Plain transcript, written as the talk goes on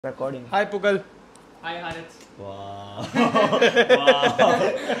Recording. Hi Pugal. Hi Harith. Wow. Wow.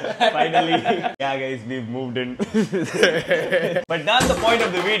 Finally. Yeah guys, we've moved in. But that's the point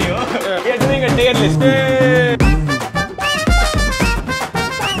of the video. We are doing a tier list.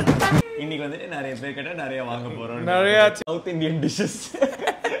 இன்னைக்கு வந்து நிறைய பேர் கேட்டா நிறைய வாங்க போறோம். நிறைய South Indian dishes.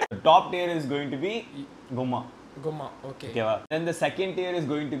 The top tier is going to be gomma. Gomma, okay. Okay. Then the second tier is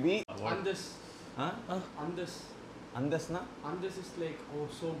going to be Andus. Huh? Andus. Andus na? Andus is like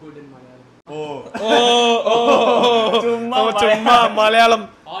so good in Malayalam. Chumma Malayalam.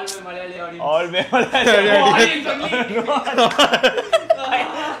 All my Malayali audience. All my Malayali audience.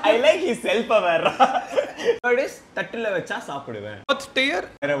 I like his self-aware. But is தட்டுல வச்சா சாப்பிடுவேன். Fourth tier.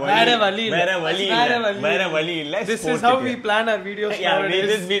 வேற வழி இல்ல. This is how we plan our videos.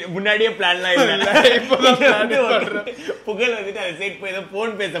 முன்னாடியே பிளான்லாம் இல்ல. இப்போதான் பிளான் பண்றோம். புகழ் வந்துட்டு அந்த சைட் போய்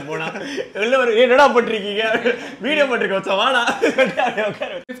போன் பேச போனா உள்ள ஒரு என்னடா பண்றீங்க? வீடியோ பண்றீங்க வச்சா வாடா.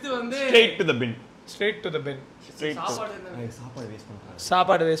 Fifth வந்து straight to the bin. Straight to the bin.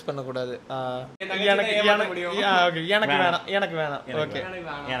 சாப்பாடு வேஸ்ட் பண்ண கூடாது. எனக்கு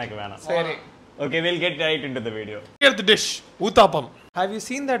வேணாம். சரி. Okay, we'll get right into the video. Here's the dish. Uttapam. Have you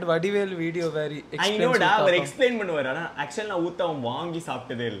seen that Vadivel video where he explains? I know da, our explain பண்ணுவாரு. ஆனா actually நான் ஊத்தப்பம் வாங்கி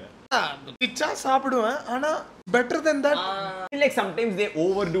சாப்பிட்டதே இல்ல. பிச்சா சாப்பிடுவேன். ஆனா better than that. Like sometimes they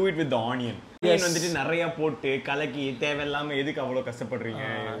overdo it with the onion. Onion வந்துட்டு நிறைய போட்டு கலக்கி தேவையில்லாம எதுக்கு அவ்வளவு கஷ்டப்படுறீங்க?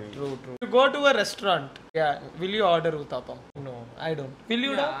 True. You go to a restaurant. Yeah, will you order uttapam? No, I don't. Will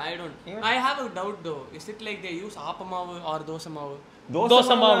you? Yeah, I don't. I have a doubt though. Is it like they use appamavu or dosa mavu?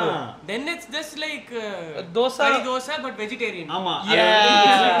 Dosa mavu. Then it's just like dosa. Curry dosa but vegetarian. ஆமா.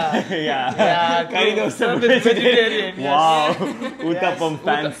 Yeah. Curry dosa but vegetarian. Wow. Uttapam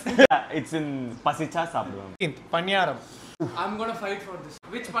fans. It's in pasicha சாப்பிடுவாங்க. Paniyaram. I'm going to fight for this.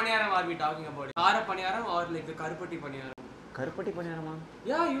 Which paniyaram are we talking about? Kara paniyaram or like the karupatti paniyaram? கருப்பட்டி பணியாரமா?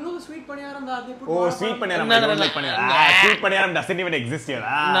 Yeah, you know the sweet paniyaram that they put. Oh, sweet paniyaram. No, like paniyaram. Sweet paniyaram doesn't even exist here.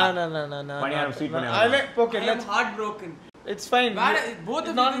 No. Paniyaram, sweet paniyaram. Okay, let's heartbroken. It's fine. Both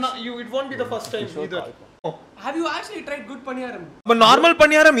of you. It won't be the first time either. Have you actually tried good paniyaram? But normal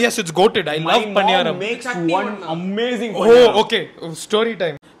paniyaram, yes, it's goated. I love paniyaram. My mom makes one amazing paniyaram. Oh, okay. Story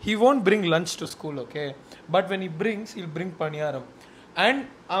time. He won't bring lunch to school, okay? But when he brings, he'll bring paniyaram. And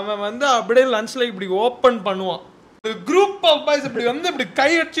அவன் வந்து அப்படியே லஞ்ச்ல இப்படி open பண்ணுவான். The group of boys இப்படி வந்து இப்படி கை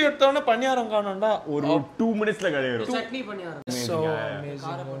அடிச்சு எடுத்தவன பனியாரம் காணோம்டா ஒரு 2 minutesல கடையிரும். Chutney paniyaram. So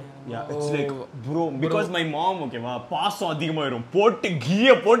amazing. Yeah, it's like bro because my mom okay வா பாசம் அதிகமா வரும். போட்டு கீய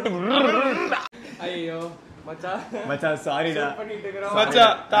போட்டு ஐயோ மச்சா sorry டா. மச்சா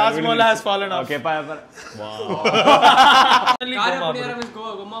Taj Mahal has fallen off. Okay wow. Kara paniyaram is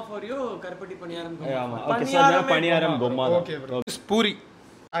gomma for you. Karupatti paniyaram gomma. ஆமா. Okay so நான் பனியாரம் gomma. Okay bro. Poori.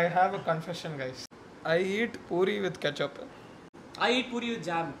 I have a confession guys. I eat Poori with ketchup. I eat Poori with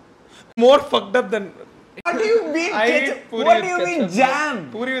jam. More fucked up than. What do you mean ketchup? What do you mean jam?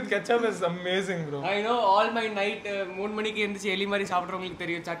 Poori with ketchup is amazing, bro. I know all my night 3 மணிக்கு எந்திரச்சு எலி மாதிரி சாப்பிடுறவங்களுக்கு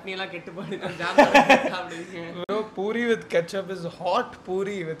தெரியும் சட்னி எல்லாம் கெட்டு போடுது jam சாப்பிடுவீங்க. Bro, Poori with ketchup is hot.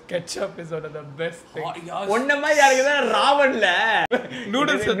 Poori with ketchup is one of the best things. ஒண்ணு மாதிரி யாருக்குதா ராவன்ல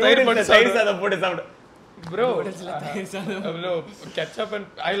noodles தயிர் போட்டு சாப்பிடு. Bro, ketchup and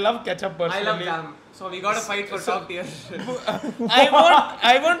I love ketchup personally. I love jam. So we got to fight for top tier.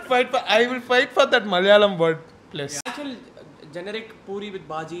 I won't fight for. I will fight for that Malayalam word place. Actual generic Poori with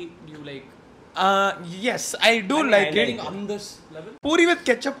bhaji, do you like? Yes, I do like it. On this level. Poori with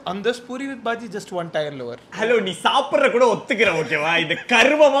ketchup, on this Poori with bhaji just one tier lower. Hello, நீ சாப்பிடுற கூட ஒத்துக்கற ஓகேவா? இந்த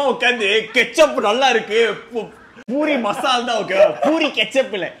கர்வமா உட்கார்ந்து ketchup நல்லா இருக்கு. பூரி மசாலா தான் okay. Puri ketchup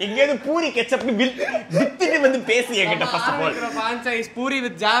இல்ல. எங்கேயாவது பூரி ketchup னு வித்துட்டு வந்து பேசி என்கிட்ட first of all. Franchise Poori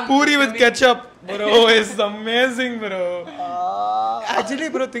with jam. Poori with ketchup. Bro, it's amazing, bro. Actually,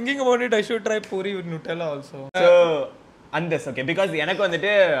 bro, thinking about it, I should try Poori with Nutella also. So, Andus, okay, because எனக்கு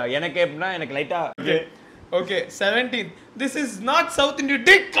வந்துட்டு எனக்கு எப்படினா எனக்கு லைட்டா Okay, 17. This is not South Indian.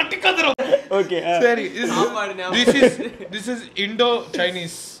 Dick katikadro. Okay. Sorry. This is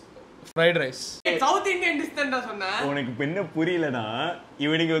Indo-Chinese fried rice. South Indian dish தான் சொன்னா. உனக்கு என்ன புரியலனா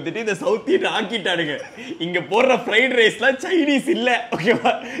இவனுக்கு வந்துட்டு இந்த சவுத் இந்தியன் ஆக்கிட்டானுங்க. இங்க போடுற ஃப்ரைட் ரைஸ்லாம் சைனீஸ் இல்ல.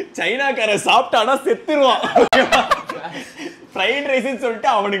 ஓகேவா? சைனாக்கார சாப்பிட்டானா செத்துருவான். ஓகேவா? ஃப்ரைட் ரைஸ்னு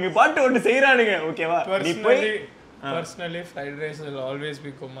சொல்லிட்டு அவனுக்கு பாட்டு ஒன்னு செய்றானுங்க. ஓகேவா? Personally fried rice will always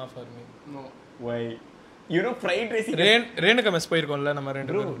be gomma for me. No. Why? You know fried rice Renuka mess போயிருக்கோம்ல நம்ம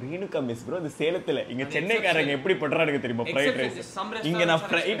ரெண்டு பேரும். ரேணுகா மெஸ் bro இது சேலத்துல. இங்க சென்னைக்காரங்க எப்படி பண்றாங்க தெரியுமா fried rice? இங்க நான்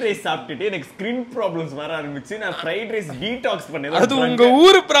fried rice சாப்பிட்டுட்டு எனக்கு ஸ்கின் ப்ராப்ளம்ஸ் வர ஆரம்பிச்சு நான் fried rice டீடாக்ஸ் பண்ணேன். அது உங்க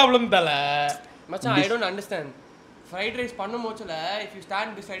ஊர் ப்ராப்ளம் தல. மச்சான் I don't understand. fried rice பண்ணும்போதுல if you stand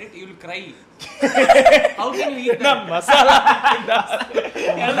beside it you will cry. How can you eat that? Masala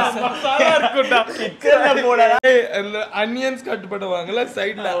இருக்குடா கிச்சன்ல போடா அனியன்ஸ் கட் பண்ணுவாங்கல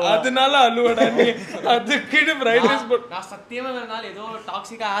சைடுல அதனால அழுவடா நீ அதுக்கு ஃப்ரைட் ரைஸ் நான் சத்தியமா வேணால ஏதோ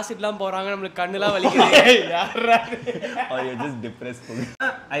டாக்ஸிக் ஆசிட்லாம் போறாங்க நமக்கு கண்ணுலாம் வலிக்குது யாரா or you're just depressed.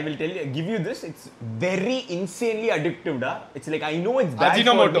 I will tell you, give you this, it's very insanely addictive da. It's like I know it's bad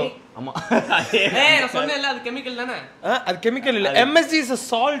Ajinomoto. for me. ஆமா ஏய் நான் சொன்னேன்ல அது கெமிக்கல் தானே அது கெமிக்கல் இல்ல MSG is a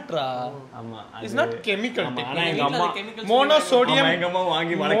salt ra ஆமா it's not chemical ஆனா எங்க அம்மா monosodium எங்க அம்மா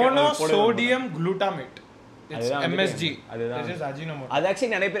வாங்கி வளர்க்க monosodium glutamate it's அதுதான் MSG அதுதான் this is Ajinomoto அது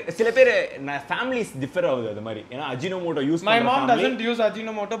actually நிறைய பேர் சில பேர் ஃபேமிலிஸ் டிஃபர் ஆகுது அது மாதிரி ஏன்னா அஜினோமோட்டோ யூஸ் my பண்ற mom family doesn't use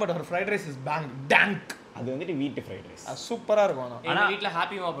Ajinomoto but her fried rice is bang dank அது வந்துட்டு வீட்டு ஃப்ரைட் ரைஸ் சூப்பரா இருக்கும் எங்க வீட்ல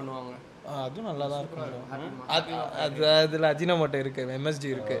ஹாப்பிமா பண்ணுவாங்க அதுவும் நல்லா தான் இருக்கும் அதுல அஜினோமோட்டோ இருக்கு MSG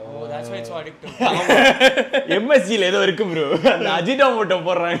இருக்கு oh that's why it's so addictive. MSG ல ஏதோ இருக்கு bro அந்த அஜினோமோட்டோ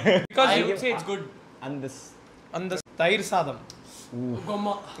போடுறாங்க because I would say it's good. அந்த தயிர் சாதம்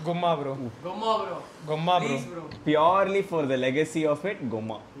Gomma கும்மா bro please bro purely for the legacy of it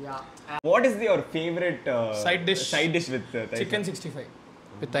gomma yeah. what is your favorite side dish with chicken 65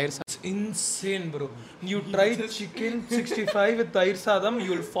 with thair sadam. It's insane bro. You try chicken 65 with thair sadam,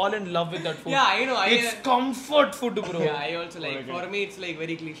 you will fall in love with that food. Yeah, I know. It's comfort food bro. Yeah, I also like. For me, it's like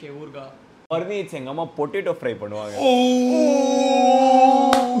very cliche. Urga. for me it's எங்க அம்மா potato fry பண்ணுவாங்க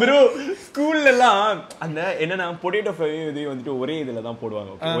bro ஸ்கூல்ல எல்லாம் அந்த என்னன்னா potato fry இது வந்துட்டு ஒரே இதுல தான்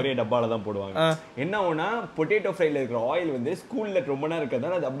போடுவாங்க ஒரே டப்பால தான் போடுவாங்க என்ன ஆகும்னா பொட்டேட்டோ ஃப்ரைல இருக்கிற ஆயில் வந்து ஸ்கூல்ல ரொம்ப நேரம்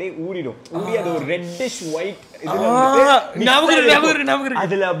இருக்கறதால அது அப்படியே ஊறி அது ஒரு ரெட்டிஷ் ஒயிட் இதுல வந்து ஞாபகம்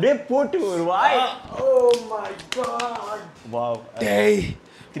அதுல அப்படியே போட்டு ஒரு வாய் oh my god wow டேய்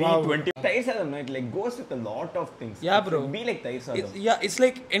 320 தயிர் சாதம் it like goes with a lot of things yeah bro be like தயிர் சாதம் yeah it's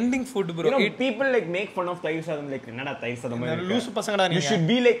like ending food bro you know people like make fun of தயிர் சாதம் like என்னடா தயிர் சாதம் மாதிரி லூசு பசங்கடா நீங்க you should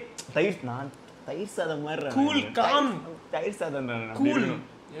be like தயிர் சாதம் மாதிரி cool calm தயிர் சாதம் cool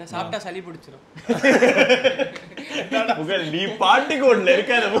ஏன்னா சாப்பிட்டா சளி பிடிச்சிரும் புகழ் நீ பாட்டி கோட்ல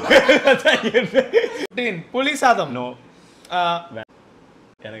இருக்காத புகழ் புளி சாதம் நோ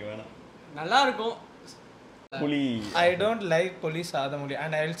எனக்கு வேணாம் நல்லா இருக்கும் புளி I don't like puli sadam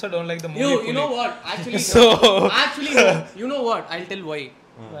and I also don't like the movie you know what actually so actually no. You know what I'll tell why.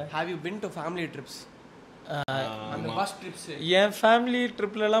 Have you been to family trips and the bus trips N family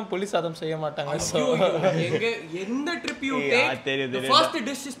ட்ரிப்ல எல்லாம் புளி சாதம் செய்ய மாட்டாங்க so எங்க எந்த trip you take the first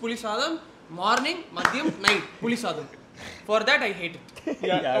dish is புளி சாதம் morning மதியம் night புளி சாதம் for that I hate it.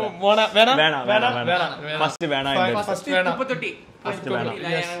 வேணாம் ஃபர்ஸ்ட் வேணாம் first துப்பத்தொட்டி ஃபர்ஸ்ட்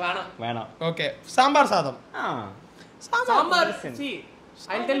வேணாம் okay சாம்பார் சாதம் sambar see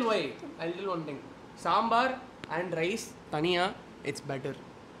I'll tell one thing sambar and rice தனியா it's better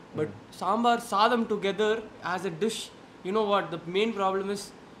but சாம்பார் சாதம் together as a dish you know what the main problem is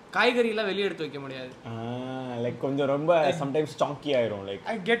காய்கறி எல்லாம் வெளிய எடுத்து வைக்க முடியாது லைக் கொஞ்சம் ரொம்ப sometimes chunky ஆயிரும்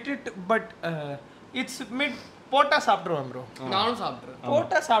like I get it but it's mid போட்டா சாப்பிடுவேன் bro நானும் சாப்பிடுறேன்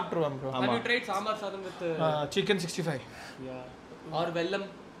போட்டா சாப்பிடுவேன் bro have you tried sambar சாதம் with chicken 65 yeah or வெல்லம்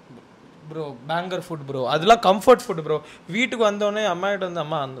bro banger food bro அதெல்லாம் கம்ஃபர்ட் ஃபுட் bro வீட்டுக்கு வந்தோனே அம்மா கிட்ட வந்து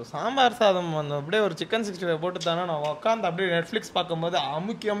அம்மா அந்த சாம்பார் சாதம் வந்து அப்படியே ஒரு chicken 65 போட்டு தானா நான் உட்கார்ந்து அப்படியே நெட்ஃபிளிக்ஸ் பாக்கும்போது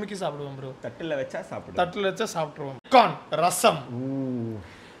அமுக்கி சாப்பிடுவேன் bro தட்டுல வச்சா சாப்பிடுவோம் கான் ரசம்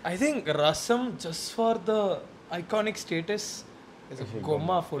I think rasam just for the iconic status is a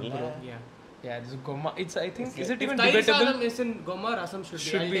gomma food bro yeah it's gomma it's I think is it even debatable sadam is in gomma rasam should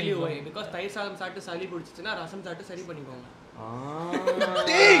be I'll tell you why because தயிர் சாதம் சாப்பிட்டு சளி பிடிச்சிச்சுனா ரசம் சாப்பிட்டு சரி பண்ணிக்கோங்க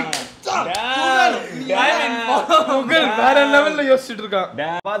Google வேற லெவல்ல யோசிச்சிட்டு இருக்கான்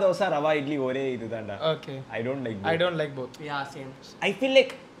ரவா தோசை ரவா இட்லி ஒரே இதுதான்டா okay I don't like both yeah same I feel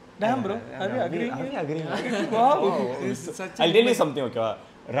like damn bro are you agreeing wow I'll tell you something okay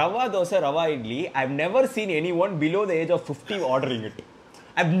rava dosa rava idli I've never seen anyone below the age of 50 ordering it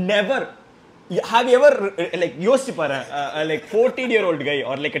I've never have you ever like யோசிச்சு பாரு like 14-year-old guy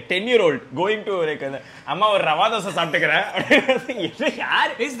or like a 10-year-old going to like அம்மா ஒரு ரவா தோசை சாப்பிட்டுக்கறேன்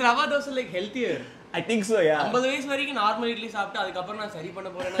யார் is rava dosa like healthier I think so yeah 50 வயசு வரைக்கும் normal idli சாப்பிட்டு அதுக்கு அப்புறம் நான் சரி பண்ண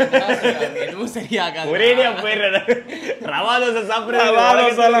போறேன்னா எதுவும் சரியாகாது ஒரேடியா போயிடுறேன் ரவா தோசை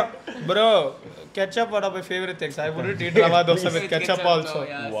சாப்பிடுறேன் bro ketchup one of my favorite things I would eat rava dosa with ketchup also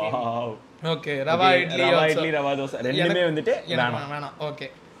wow okay rava idli rava dosa ரெண்டுமே வந்துட்டு வேணாம் okay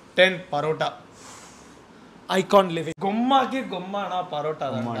 10 parota icon living gomma parota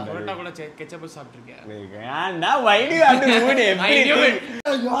parotta கூட ketchup சாப்பிட்டிருக்கேன் and now why do you have to ruin everything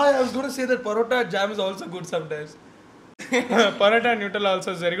I was going to say that parota jam is also good sometimes parota and Nutella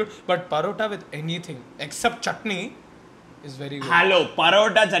also is very good but parota with anything except chutney is very good. Hello,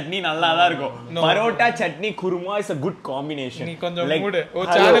 parotta chutney நல்லா தான் இருக்கும். Parotta chutney kurma is a good combination. நீ கொஞ்சம் மூடு. ஓ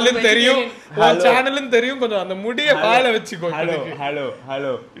சேனலும் தெரியும் கொஞ்சம் அந்த முடிய வாயில வெச்சுக்கோ. Hello.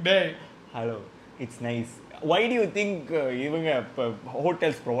 Hello. It's nice. Why do you think even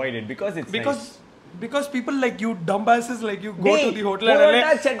hotels provide it? Because people like you dumbasses like you go to the hotel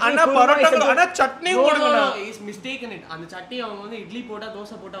and ana parotta ana chutney கொடுங்கனா is mistaken it அந்த சட்னி அவங்க வந்து இட்லி போட்டா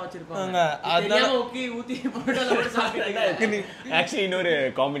தோசை போட்டா வச்சிருப்பாங்க அதனால okay ஊத்தி பரோட்டால போட்டு சாப்பிட்டீங்க actually இன்னொரு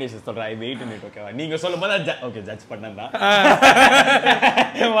காம்பினேஷன் சொல்றேன் I wait in it okay நீங்க சொல்லும்போது ஓகே ஜட்ஜ் பண்ணறதா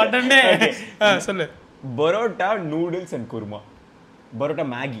உடனே சொல்லு parotta noodles and kurma parotta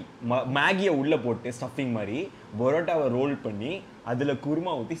மேகியை உள்ள போட்டு ஸ்டஃபிங் மாதிரி பரோட்டாவை ரோல் பண்ணி அதுல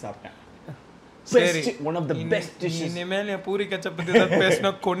குருமா ஊத்தி சாப்பிட்டேன் சரி one of the best dishes இனிமேல் நீ பூரி கெச்சப் பத்தி தான் பேசினா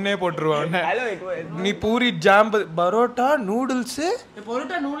கொன்னே போட்டுருவாங்க நீ பூரி ஜாம் பரோட்டா நூடுல்ஸ்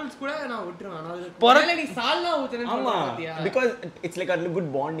கூட நான் விட்டுருவேன் அது பரோட்டா நீ சால்னா ஊத்துறேன்னு சொல்றியா because it's like a good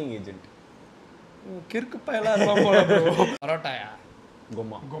bonding agent கிறுக்கு பயலா இருப்பான் போல bro பரோட்டாயா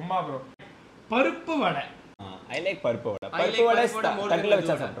கொம்மா bro பருப்பு வடை I like பருப்பு வடை தட்டுல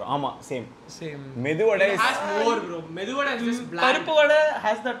வச்சா சாப்பிடுறோம் ஆமா சேம் மெது வடை has more bro மெது வடை is just bland பருப்பு வடை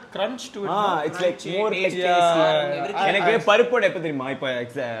has that crunch to it it's like more like எனக்கு பருப்பு வடை எப்ப தெரியுமா இப்ப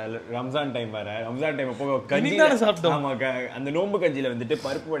ரம்ஜான் டைம் அப்போ கஞ்சி சாப்பிட்டோம் ஆமா அந்த நோம்பு கஞ்சில வந்துட்டு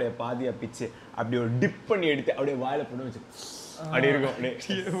பருப்பு வடையை பாதியா பிச்சு அப்படி ஒரு டிப் பண்ணி எடுத்து அப்படியே வாயில போட்டு வச்சு அப்படி இருக்கும் அப்படியே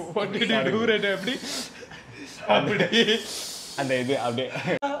what did you do right அப்படி அந்த இது அப்படியே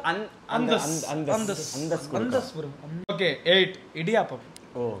அந்த okay 8 idiyappam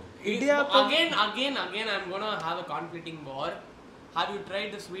idiyappam again I'm going to have a conflicting war. Have you tried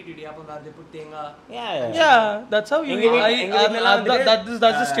the sweet idiyappam where they put tenga? Yeah that's how you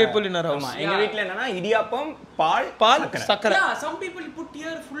that's the staple in our house எங்க வீட்ல என்னன்னா இடியாப்பம் பால் சக்கரை yeah some people put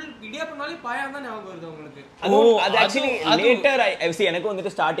here full idiyappamனாலே பாயா தான் ஞாபகம் வருது உங்களுக்கு அது actually later I see எனக்கு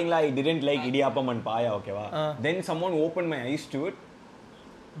வந்து ஸ்டார்டிங்ல I didn't like idiyappam and paya ஓகேவா then someone opened my eyes to it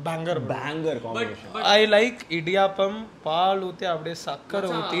banger combination but I like idiyappam பால் ஊத்தி அப்படியே சக்கரை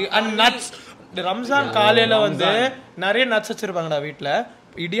ஊத்தி and nuts ரம்ஜான் காலையில வந்து நிறைய நட்ஸ் வச்சிருப்பாங்கடா வீட்ல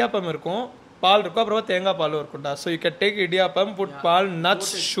இடியாப்பம் இருக்கும் பால் இருக்கும் அப்புறம் தேங்காய் பால் இருக்கும்டா so you can take idiyappam put ball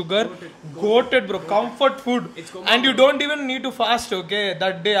nuts sugar goated bro comfort food and you don't even need to fast okay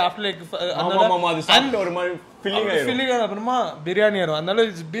that day after like அது சாப்பிட்ட ஒரு மாதிரி feeling அப்புறமா பிரியாணி வரும் அதனால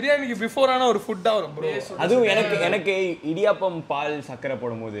பிரியாணிக்கு பிஃபோர் ஆன ஒரு ஃபுட்டா வரும் bro அதுவும் எனக்கு இடியாப்பம் பால் சக்கரை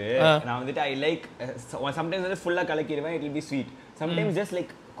போடும்போது நான் வந்துட்டு I like sometimes வந்து ஃபுல்லா கலக்கிடுவேன் it will be sweet sometimes just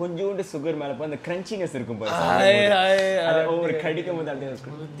like கொஞ்சோண்டு சுகர் மேல போ அந்த கிரன்ச்சினஸ் இருக்கும் பாரு அது ஒரு கடிக்கும் போது அப்படியே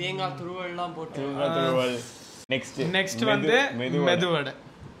இருக்கும் தேங்காய் துருவல்லாம் போட்டு துருவல் நெக்ஸ்ட் வந்து மெது வடை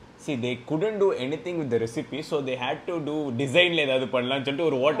see they couldn't do anything with the recipe so they had to do design ல ஏதாவது பண்ணலாம்னு சொல்லிட்டு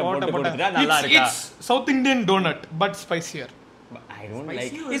ஒரு ஓட்ட போட்டு கொடுத்தா நல்லா இருக்கா it's south indian donut but spicier I don't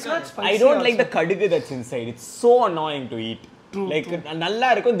like it's not spicy I don't like the kadugu that's inside it's so annoying to eat like நல்லா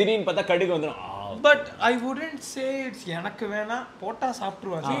இருக்கும் திடீர்னு பார்த்தா கடுகு வந்துரும் but I wouldn't say it's எனக்கு வேணா போட்டா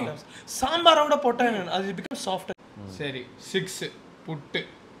சாப்பிடுவாங்க சாம்பாரோட போட்டா அது becomes softer சரி 6 புட்டு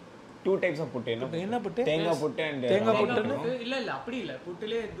two types of puttu என்ன புட்டு தேங்காய் புட்டு and தேங்காய் புட்டு இல்ல அப்படி இல்ல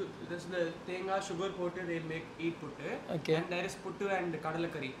புட்டுலே this the தேங்காய் sugar போட்டு they make eat puttu okay and there is puttu and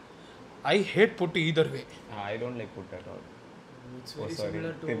kadalakari I hate puttu either way I don't like puttu at all it's very similar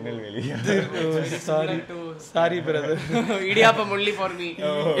to Tirunelveli sorry brother idiyappam only for me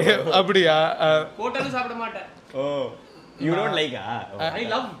அப்படியா போட்டாலும் சாப்பிட மாட்டேன் oh you don't like I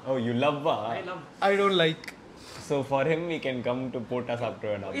love oh you love I don't like so for him we can come to pota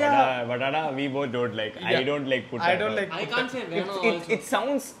saptuvena but we both don't like I don't like putta I don't like I can't say veno it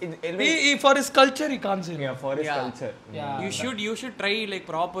sounds for his culture he can't say yeah for his culture you should try like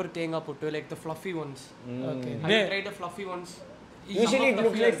proper thenga puttu like the fluffy ones okay have you tried the fluffy ones usually it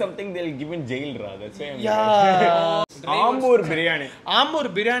looks like something they'll give in jail that's why Ambur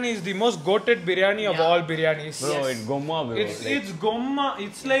biryani is the most goated biryani of all biryanis bro it's gomma bro it's gomma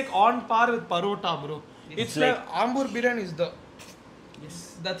it's like on par with parota bro it's like Ambur biryani is the yes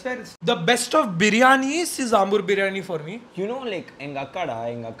that's where it's the best of biryanis is Ambur biryani for me you know like எங்க அக்கா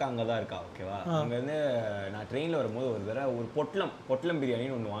அங்க தான் இருக்கா ஓகேவா அங்க வந்து நான் ட்ரெயின்ல வரும்போது ஒரு தடவை ஒரு பொட்டலம்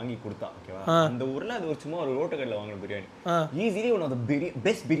பிரியாணின்னு ஒன்னு வாங்கி கொடுத்தா ஓகேவா அந்த ஊர்ல அது ஒரு சும்மா ஒரு ரோட்டு கடையில வாங்குன biryani easily one of the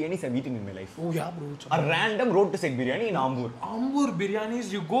best biryanis I've eaten in my life oh yeah bro a random road to side biryani in Ambur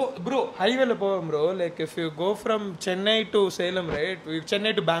biryanis you go bro highway la povum bro like if you go from Chennai to Salem right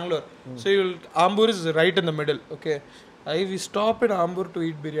Chennai to Bangalore so Ambur is right in the middle okay we stop in Ambur to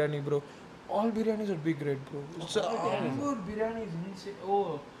eat biryani bro all biryanis would be great bro Ambur biryani is insane oh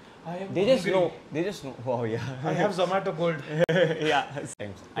They just know. Wow, yeah. I have Zomato Gold. Yeah.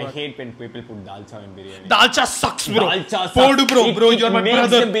 I hate when people put dalcha in biryani. Dalcha sucks, bro. Dalcha sucks. Podu, bro. Bro, It you're my makes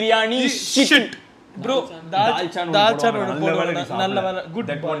brother. the biryani shit. Bro, dalcha good.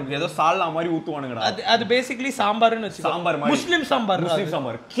 That one ஏதோ சால்னா மாதிரி ஊத்துவானுங்கடா. அது basically சாம்பார்னு வெச்சுக்கோ. Sambar மாதிரி. முஸ்லிம்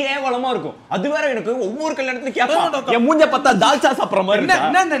சாம்பார். கேவலமா இருக்கும். அது வேற எனக்கு ஒவ்வொரு கல்யாணத்துல கேட்பான். என் மூஞ்ச பார்த்தா தால்ச்சா சாப்பிடுற மாதிரி இருக்கா?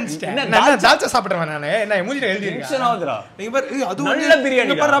 என்ன நினைச்சிட்டேன்? நான் தால்ச்சா சாப்பிடுறேன் நானே. நான் என் மூஞ்சில எழுதி இருக்கேன். டென்ஷன் ஆகுதுடா. நீங்க பாரு அது நல்ல பிரியாணி.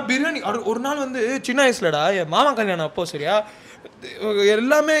 நீங்க பாரு பிரியாணி ஒரு நாள் வந்து சின்ன வயசுலடா என் மாமா கல்யாணம் அப்போ சரியா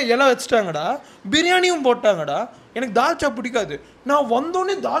எல்லாமே இலை வச்சுட்டாங்கடா பிரியாணியும் போட்டாங்கடா எனக்கு தால்ச்சா பிடிக்காது நான்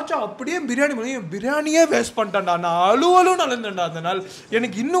வந்தோடனே தால்ச்சா அப்படியே பிரியாணியே வேஸ்ட் பண்ணிட்டேன்டா நான் அழுவலும் நடந்தேன்டா அந்த நாள்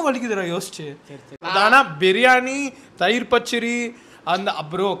எனக்கு இன்னும் வலிக்குதுடா யோசிச்சு ஆனா பிரியாணி தயிர் பச்சடி அந்த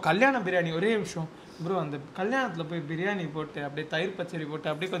ப்ரோ கல்யாண பிரியாணி ஒரே விஷயம் ப்ரோ அந்த கல்யாணத்தில் போய் பிரியாணி போட்டு அப்படியே தயிர் பச்சடி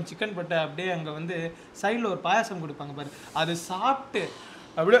போட்டு அப்படியே கொஞ்சம் சிக்கன் போட்டு அப்படியே அங்கே வந்து சைடில் ஒரு பாயாசம் கொடுப்பாங்க பாரு அது சாப்பிட்டு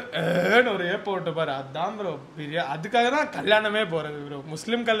அப்படியே ஒரு ஏப்ப விட்டு பாரு அதான் ப்ரோ பிரியாணி அதுக்காக தான் கல்யாணமே போறது ப்ரோ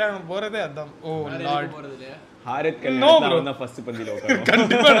முஸ்லிம் கல்யாணம் போறதே அதான் ஓ லார்ட் ஹாரத் கல்யாணம் தான் ஃபர்ஸ்ட் பந்தில உட்காருவேன்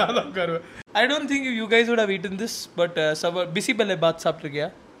கண்டிப்பா நான் தான் உட்காருவேன் I don't think you guys would have eaten this but bisi belle bath சாப்பிட்டிருக்கியா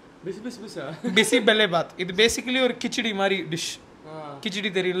bisi belle bath இது பேசிக்கலி ஒரு கிச்சடி மாதிரி டிஷ்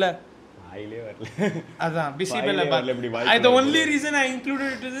கிச்சடி தெரியல வாயிலே வரல அதான் bisi belle bath the only reason I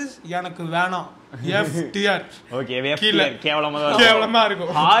included it is எனக்கு வேணாம் FTR ஓகே FTR கேவலமா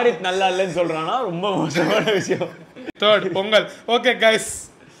இருக்கும் ஹாரித் நல்லா இல்லன்னு சொல்றானா ரொம்ப மோசமான விஷயம் third Pongal okay guys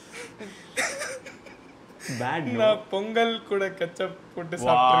bad no நான் பொங்கல் கூட ketchup போட்டு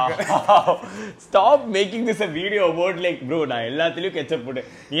சாப்பிட்டிருக்கேன் stop making this a video about like bro நான் எல்லாத்துலயும் ketchup போட்டு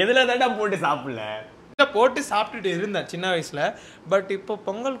நீ எதுல தான்டா போட்டு சாப்பிடல போட்டு சாப்பிட்டுட்டு இருந்தேன் சின்ன வயசுல பட் இப்போ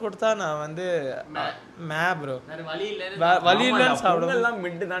பொங்கல் கொடுத்தா நான் வந்து ப்ரோ வலி இல்லன்னு சாப்பிடுவேன் எல்லாம்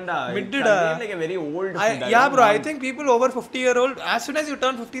மிட் தான்டா மிட்டுடா like a very old yeah bro I think people over 50 year old as soon as you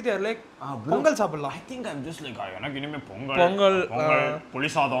turn 50 they are like Pongal சாப்பிடலாம் I think I'm just like எனக்கு இனிமே பொங்கல்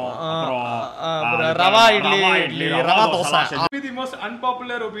புளி சாதம் அப்புறம் rava idli rava dosa the most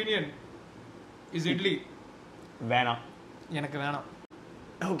unpopular opinion is idli வேணாம் எனக்கு வேணாம்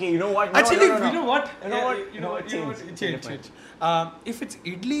okay you know what actually no. you know what change. If it's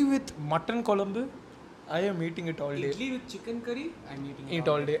idli with mutton kolambu I am eating it all day idli with chicken curry I'm eating it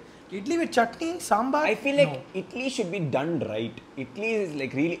all day idli with chutney sambar I feel like idli should be done right idli is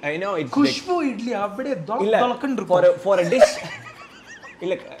like really I know it's kushbu like, idli அப்படியே dolakkan இருக்கும் for a dish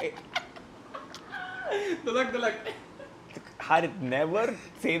இல்ல dolak Harith, never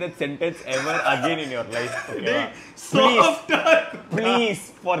say that sentence ever again in your life. Okay, please,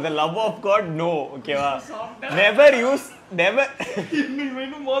 for the love of God, no. Okay, never use, never.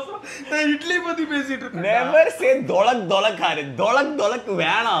 Never say dolak Harith. Dolak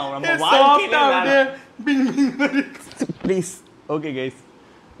வேணாம். நம்ம வாழ்க்கையில Please. Okay, guys.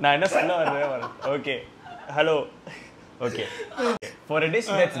 நான் என்ன சொல்ல வரேன். Okay. Hello. Okay. For a dish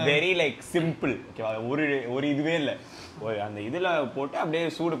that's very like simple. Okay, ஒரு இதுவே இல்ல. அந்த இதுல போட்டு அப்படியே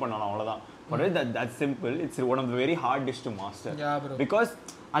சூடு பண்ணலாம் அவ்வளவுதான் but that's simple it's one of the very hard dish to master because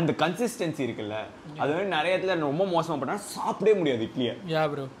அந்த கன்சிஸ்டன்சி இருக்குல்ல அது வந்து நிறைய இடத்துல ரொம்ப மோசமா பண்ணா சாப்பிடவே முடியாது இட்லியை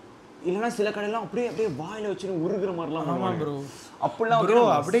இல்லனா சில கடையெல்லாம் அப்படியே வாயில வச்சு உருகுற மாதிரிலாம் பண்ணுவாங்க bro அப்பலாம் bro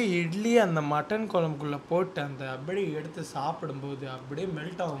அப்படியே இட்லி அந்த மட்டன் குழம்புக்குள்ள போட்டு அந்த அப்படியே எடுத்து சாப்பிடும்போது அப்படியே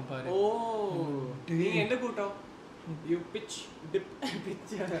மெல்ட் ஆகும் பாரு ஓ நீ என்ன கூட்டம் you pitch dip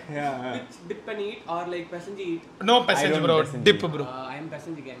and eat or like passenger eat no passenger bro dip bro I am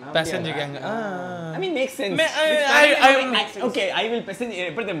passenger gang passenger gang I mean makes sense okay I will passenger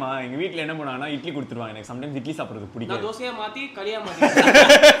எப்படிமா எங்க வீட்ல என்ன பண்ணுவாங்கன்னா இட்லி கொடுத்துருவாங்க எனக்கு sometimes இட்லி சாப்பிடுறது பிடிக்காது நான் தோசையா மாத்தி களியா மாத்தி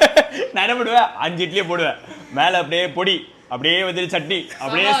நான் என்ன பண்ணுவேன் 5 இட்லியே போடுவேன் மேல அப்படியே பொடி அப்படியே வந்து சட்னி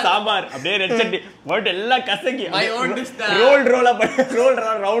அப்படியே சாம்பார் அப்படியே ரெட் சட்னி போட்டு எல்லாம் கசக்கி ரோல்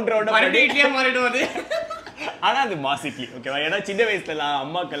ரவுண்ட் பண்ணி இட்லியா மாறிடுவது ஆனா அது மாஸ் இட்லி ஓகேவா ஏன்னா சின்ன வயசுல எல்லாம்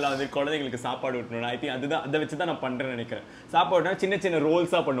அம்மாக்கெல்லாம் வந்து குழந்தைங்களுக்கு சாப்பாடு விட்டணும் ஐ திங்க் அதுதான் அதை வச்சு தான் நான் பண்றேன்னு நினைக்கிறேன் சாப்பாடுனா சின்ன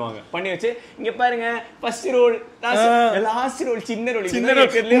ரோல்ஸா பண்ணுவாங்க பண்ணி வச்சு இங்க பாருங்க ஃபர்ஸ்ட் ரோல் லாஸ்ட் ரோல் சின்ன ரோல்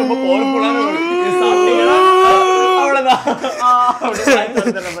ரொம்ப பவர்ஃபுல்லான ரோல் சாப்பிட்டீங்கன்னா அவ்வளவுதான்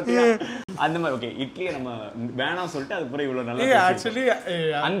அந்த மாதிரி ஓகே இட்லியை நம்ம வேணாம் சொல்லிட்டு அது பூரா இவ்வளவு நல்லா actually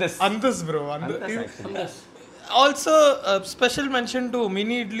அந்தஸ் bro அந்தஸ் also special mention to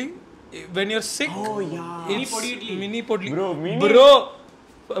mini idli when you're sick oh yeah mini podli bro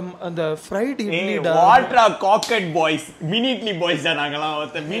அந்த fried idli da water cocked boys mini idli boys da நாங்கலாம்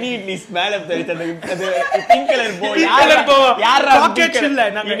ஒருத்த mini idli smell of தெரிஞ்ச அந்த pink color boy யாரா cocked இல்ல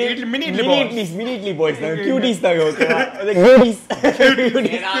நாங்க mini idli boys da cuties da ஓகேவா the cuties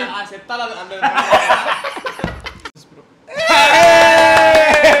செத்தால அந்த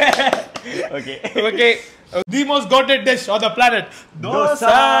okay The most goated dish on the planet.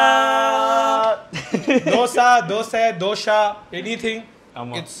 Dosa. Dosha, anything.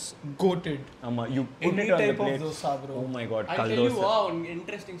 It's goated. You put Any it on the type of plate. dosa, bro. Oh my god, I'll kal tell you dosa. wow,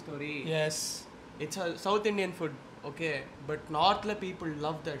 interesting story. Yes. It's a South Indian food, okay, but North people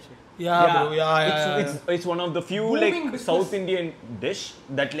love that shit. Yeah, bro. Yeah. It's one of the few Booming like business. South Indian dish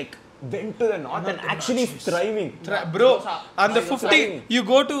that like went to the north and actually is thriving. Bro, Dosa. and the My 50, dosa. you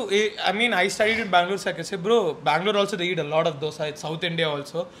go to, I mean, I studied in Bangalore, so I can say, bro, Bangalore also they eat a lot of dosa. It's South India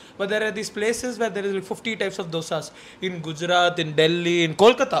also. But there are these places where there is like 50 types of dosas. In Gujarat, in Delhi, in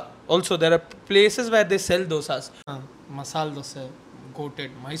Kolkata also, there are places where they sell dosas. Masala dosa, goated.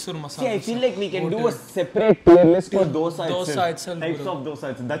 Mysore masala See, I dosa, feel like we can do a goated. separate tier list for dosa itself, Types bro. of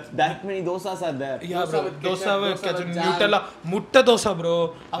dosa itself. That many dosas are there. Yeah, Dosa bro. with Dosa ketchup, with dosa ketchup, with jam. Nutella, mutta dosa, bro.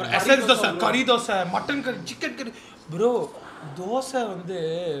 Our essence dosa, dosa, bro. curry dosa, mutton curry, chicken curry. Bro, dosa வந்து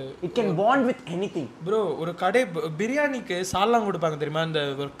It can bond with anything. Bro ஒரு கடை பிரியாணிக்கு சால்லாம் கொடுப்பாங்க தெரியுமா அந்த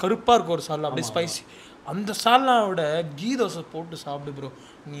ஒரு கருப்பா இருக்கும் ஒரு சால்லாம் அப்படியே ஸ்பைசி அந்த சால்லாவோட கீ தோசை போட்டு சாப்பிடு ப்ரோ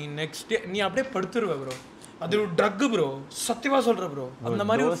நீ நெக்ஸ்ட் டே நீ அப்படியே படுத்துருவ ப்ரோ அது ஒரு ட்ரக் ப்ரோ சத்தியமா சொல்றேன் ப்ரோ அந்த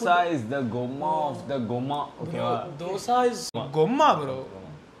மாதிரி ஒரு Dosa is the gomma of the gomma. Okay. Dosa is கொம்மா bro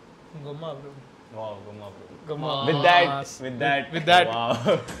கொம்மா bro Wow, gomma bro. கொம்மா With that, that. wow.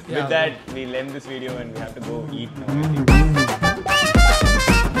 Yeah, With that, we'll end this video and we have to go eat now.